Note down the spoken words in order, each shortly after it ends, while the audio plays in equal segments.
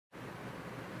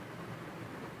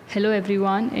Hello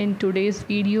everyone, in today's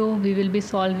video we will be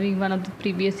solving one of the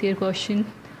previous year question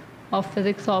of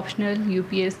physics optional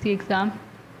UPSC exam.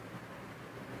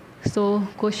 So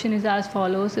question is as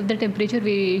follows: if the temperature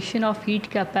variation of heat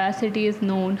capacity is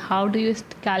known, how do you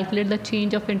calculate the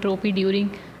change of entropy during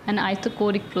an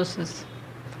isochoric process?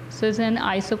 So it's an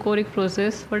isochoric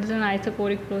process. What is an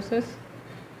isochoric process?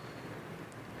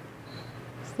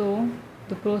 So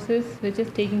the process which is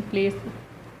taking place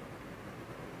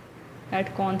at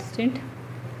constant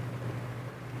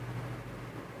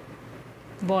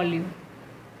volume.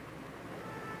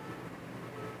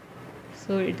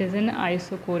 So it is an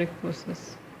isochoric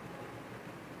process.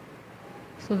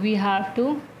 So we have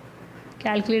to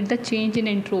calculate the change in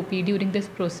entropy during this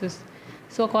process.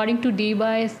 So according to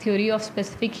Debye's theory of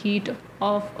specific heat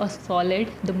of a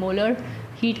solid, the molar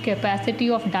heat capacity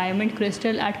of diamond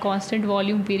crystal at constant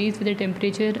volume varies with the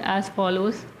temperature as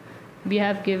follows. We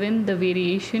have given the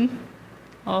variation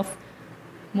of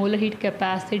molar heat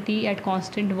capacity at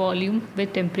constant volume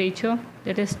with temperature,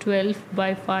 that is 12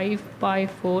 by 5 pi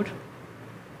 4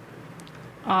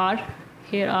 R.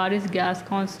 Here R is gas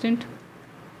constant.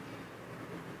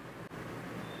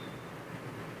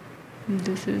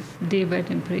 This is Debye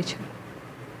temperature.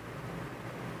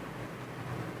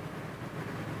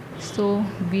 So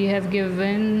we are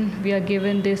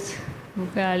given this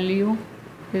value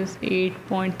is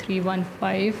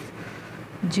 8.315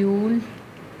 joule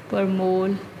per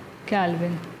mole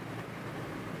Kelvin,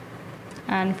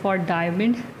 and for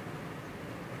diamond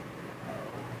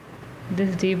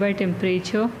this Debye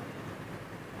temperature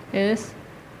is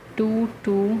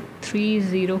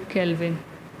 2230 Kelvin.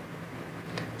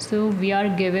 So we are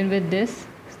given with this,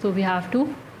 so we have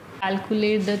to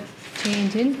calculate the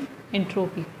change in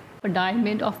entropy. A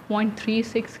diamond of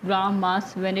 0.36 gram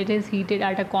mass when it is heated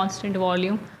at a constant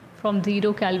volume from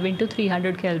 0 Kelvin to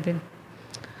 300 Kelvin.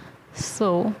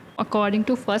 So according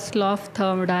to first law of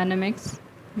thermodynamics,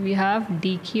 we have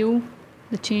dq,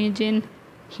 the change in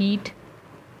heat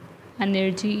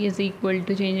energy, is equal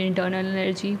to change in internal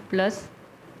energy plus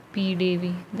p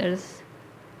dV, that is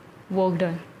work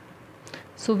done.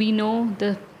 So we know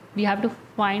we have to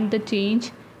find the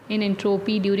change in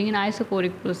entropy during an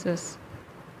isochoric process.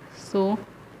 So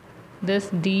this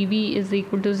dV is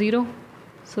equal to 0,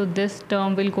 so this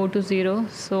term will go to 0.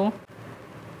 So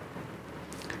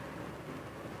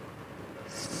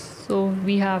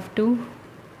we have to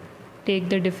take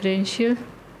the differential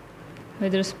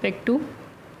with respect to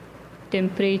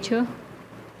temperature,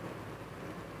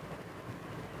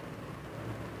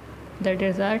 that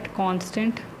is at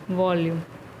constant volume.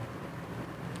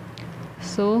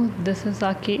 So this is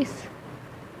our case.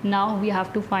 Now we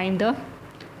have to find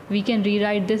we can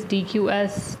rewrite this dq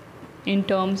as in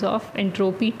terms of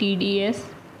entropy. TdS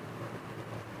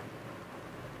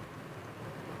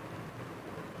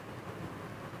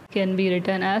can be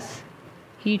written as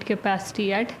heat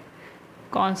capacity at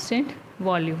constant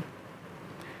volume.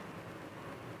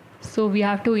 So we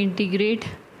have to integrate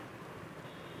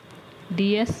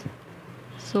ds,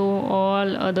 so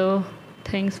all other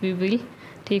things we will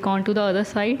take on to the other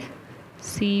side.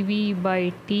 Cv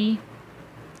by T,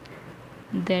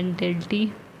 then del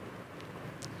T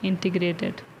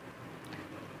integrated.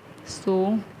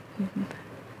 So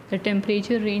the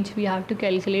temperature range we have to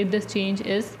calculate this change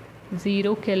is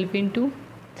 0 Kelvin to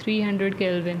 300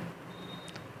 Kelvin.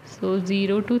 So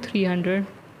 0 to 300.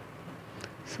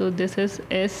 So this is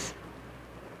S.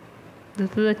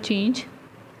 This is a change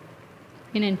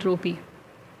in entropy.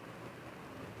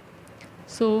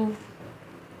 So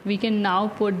we can now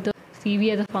put the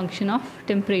Cv as a function of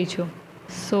temperature.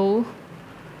 So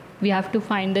we have to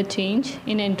find the change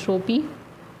in entropy.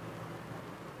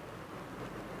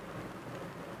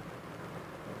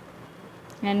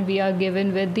 And we are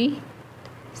given with the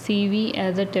Cv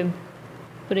as a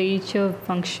temperature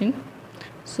function.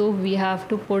 So we have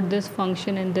to put this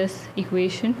function in this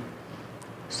equation.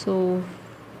 So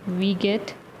we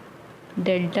get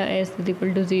delta S is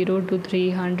equal to 0 to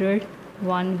 300,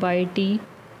 1 by T,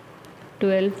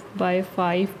 12 by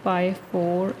 5 pi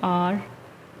 4 R,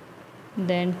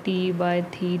 then T by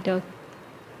theta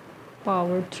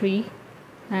power 3,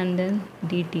 and then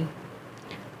dt.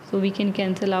 So we can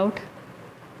cancel out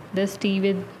this T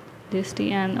with this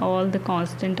T and all the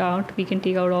constant out. We can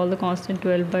take out all the constant.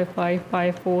 12 by 5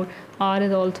 pi 4, R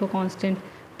is also constant,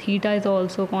 theta is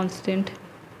also constant.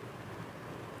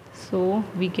 So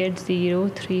we get 0,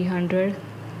 300,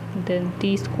 then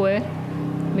T square,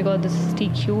 because this is T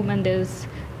cube and there is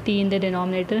T in the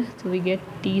denominator, so we get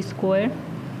T square.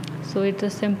 So it's a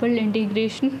simple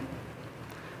integration.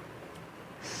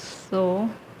 So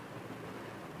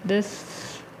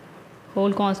this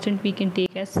whole constant we can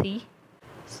take as C.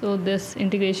 So this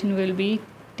integration will be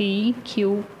t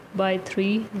cube by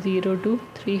 3 0 to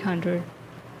 300.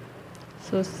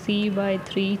 So c by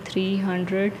 3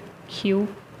 300 cube.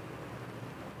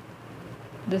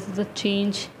 This is a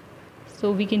change.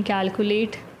 So we can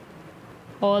calculate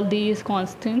all these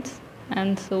constants,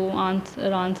 and so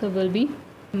answer will be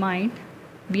mind.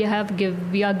 We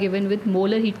are given with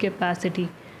molar heat capacity.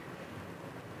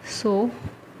 So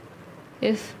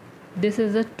if this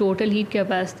is the total heat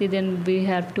capacity, then we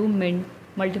have to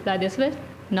multiply this with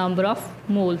number of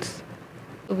moles.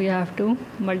 So we have to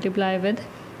multiply with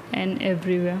n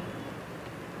everywhere,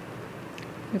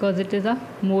 because it is a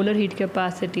molar heat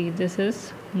capacity. This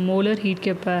is molar heat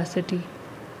capacity.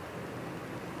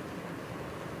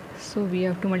 So we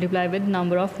have to multiply with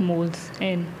number of moles,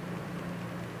 n.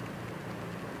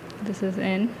 This is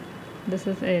n, this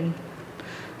is n.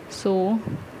 So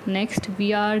next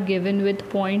we are given with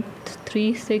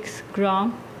 0.36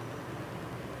 gram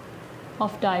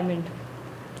of diamond.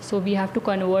 So we have to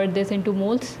convert this into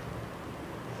moles.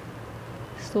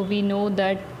 So we know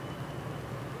that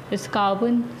it's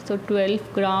carbon, so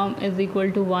 12 gram is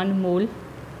equal to 1 mole.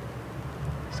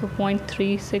 So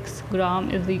 0.36 gram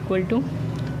is equal to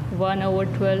 1 over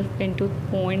 12 into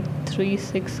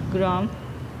 0.36 gram,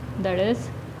 that is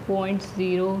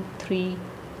 0.03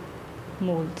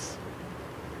 moles.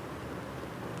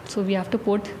 So we have to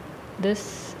put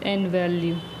this n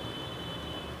value.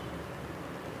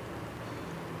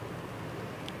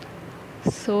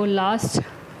 So last,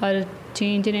 our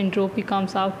change in entropy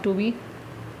comes out to be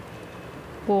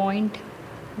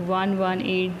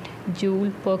 0.118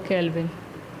 joule per Kelvin.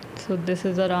 So this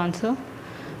is our answer.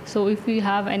 So if you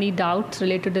have any doubts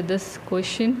related to this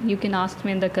question, you can ask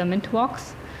me in the comment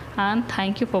box, and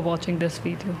thank you for watching this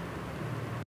video.